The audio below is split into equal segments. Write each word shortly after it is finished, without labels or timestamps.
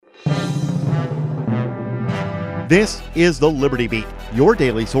This is the Liberty Beat, your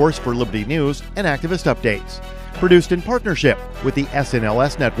daily source for Liberty news and activist updates. Produced in partnership with the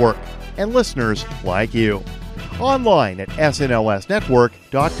SNLS Network and listeners like you. Online at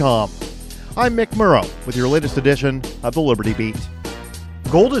snlsnetwork.com. I'm Mick Murrow with your latest edition of the Liberty Beat.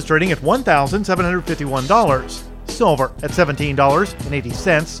 Gold is trading at $1,751, silver at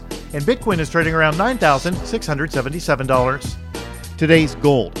 $17.80, and Bitcoin is trading around $9,677. Today's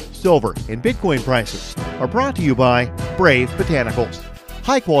gold, silver, and Bitcoin prices are brought to you by Brave Botanicals.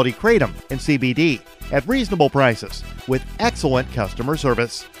 High-quality kratom and CBD at reasonable prices with excellent customer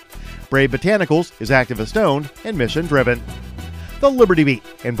service. Brave Botanicals is activist-owned and mission-driven. The Liberty Beat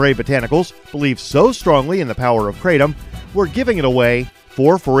and Brave Botanicals believe so strongly in the power of kratom, we're giving it away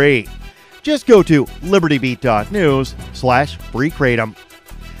for free. Just go to libertybeat.news/free kratom.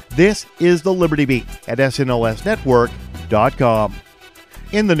 This is the Liberty Beat at snlsnetwork.com.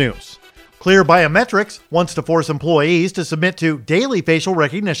 In the news, Clear Biometrics wants to force employees to submit to daily facial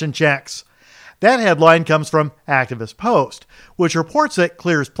recognition checks. That headline comes from Activist Post, which reports that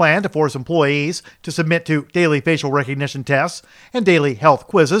Clear's plan to force employees to submit to daily facial recognition tests and daily health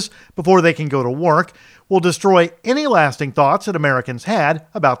quizzes before they can go to work will destroy any lasting thoughts that Americans had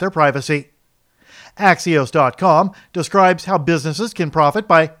about their privacy. Axios.com describes how businesses can profit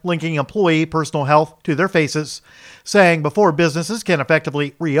by linking employee personal health to their faces, saying before businesses can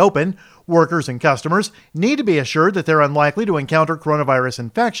effectively reopen, workers and customers need to be assured that they're unlikely to encounter coronavirus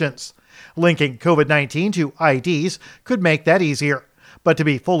infections. Linking COVID-19 to IDs could make that easier, but to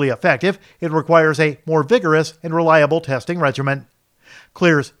be fully effective, it requires a more vigorous and reliable testing regimen.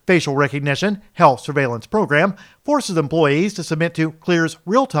 Clear's facial recognition health surveillance program forces employees to submit to Clear's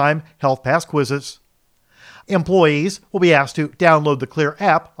real-time Health Pass quizzes. Employees will be asked to download the Clear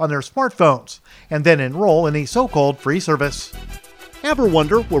app on their smartphones and then enroll in the so-called free service. Ever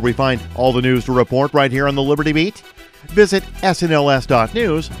wonder where we find all the news to report right here on the Liberty Beat? Visit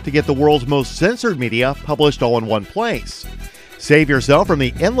snls.news to get the world's most censored media published all in one place. Save yourself from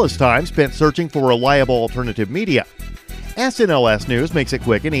the endless time spent searching for reliable alternative media. SNLS News makes it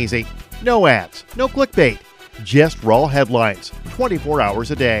quick and easy. No ads, no clickbait, just raw headlines, 24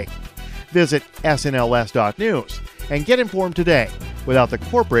 hours a day. Visit snls.news and get informed today without the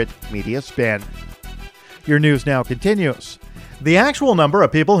corporate media spin. Your news now continues. The actual number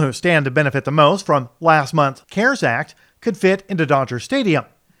of people who stand to benefit the most from last month's CARES Act could fit into Dodger Stadium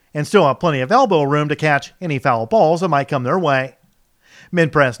and still have plenty of elbow room to catch any foul balls that might come their way.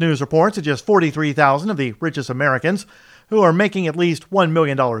 Mid-Press News reports that just 43,000 of the richest Americans, who are making at least $1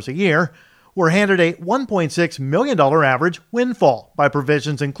 million a year, were handed a $1.6 million average windfall by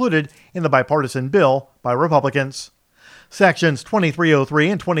provisions included in the bipartisan bill by Republicans. Sections 2303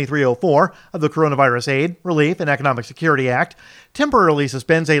 and 2304 of the Coronavirus Aid, Relief, and Economic Security Act temporarily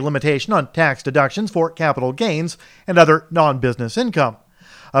suspends a limitation on tax deductions for capital gains and other non-business income,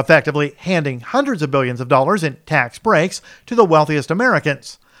 effectively handing hundreds of billions of dollars in tax breaks to the wealthiest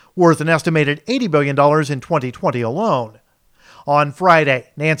Americans, worth an estimated $80 billion in 2020 alone. On Friday,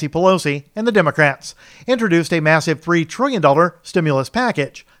 Nancy Pelosi and the Democrats introduced a massive $3 trillion stimulus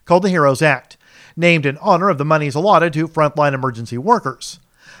package called the HEROES Act, named in honor of the monies allotted to frontline emergency workers.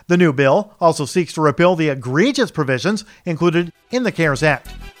 The new bill also seeks to repeal the egregious provisions included in the CARES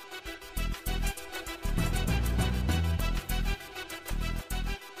Act.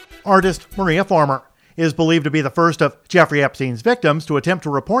 Artist Maria Farmer is believed to be the first of Jeffrey Epstein's victims to attempt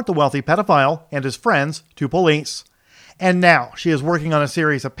to report the wealthy pedophile and his friends to police. And now she is working on a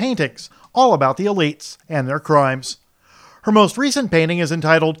series of paintings all about the elites and their crimes. Her most recent painting is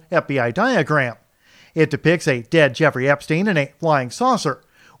entitled FBI Diagram. It depicts a dead Jeffrey Epstein in a flying saucer,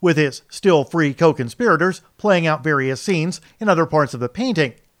 with his still free co-conspirators playing out various scenes in other parts of the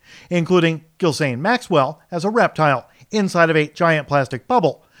painting, including Ghislaine Maxwell as a reptile inside of a giant plastic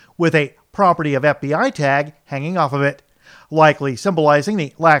bubble, with a property of FBI tag hanging off of it, likely symbolizing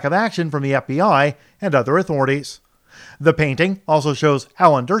the lack of action from the FBI and other authorities. The painting also shows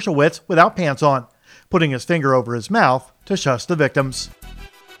Alan Dershowitz without pants on, putting his finger over his mouth to shush the victims.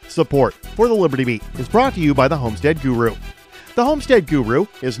 Support for the Liberty Beat is brought to you by the Homestead Guru. The Homestead Guru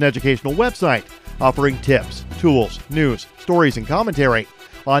is an educational website offering tips, tools, news, stories, and commentary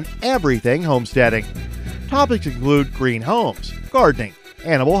on everything homesteading. Topics include green homes, gardening,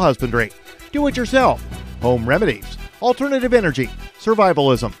 animal husbandry, do-it-yourself, home remedies, alternative energy,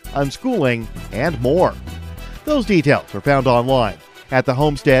 survivalism, unschooling, and more. Those details are found online at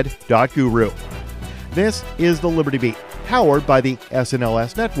thehomestead.guru. This is the Liberty Beat, powered by the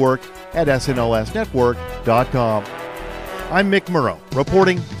SNLS Network at snlsnetwork.com. I'm Mick Murrow,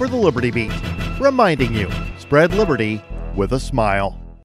 reporting for the Liberty Beat, reminding you, spread liberty with a smile.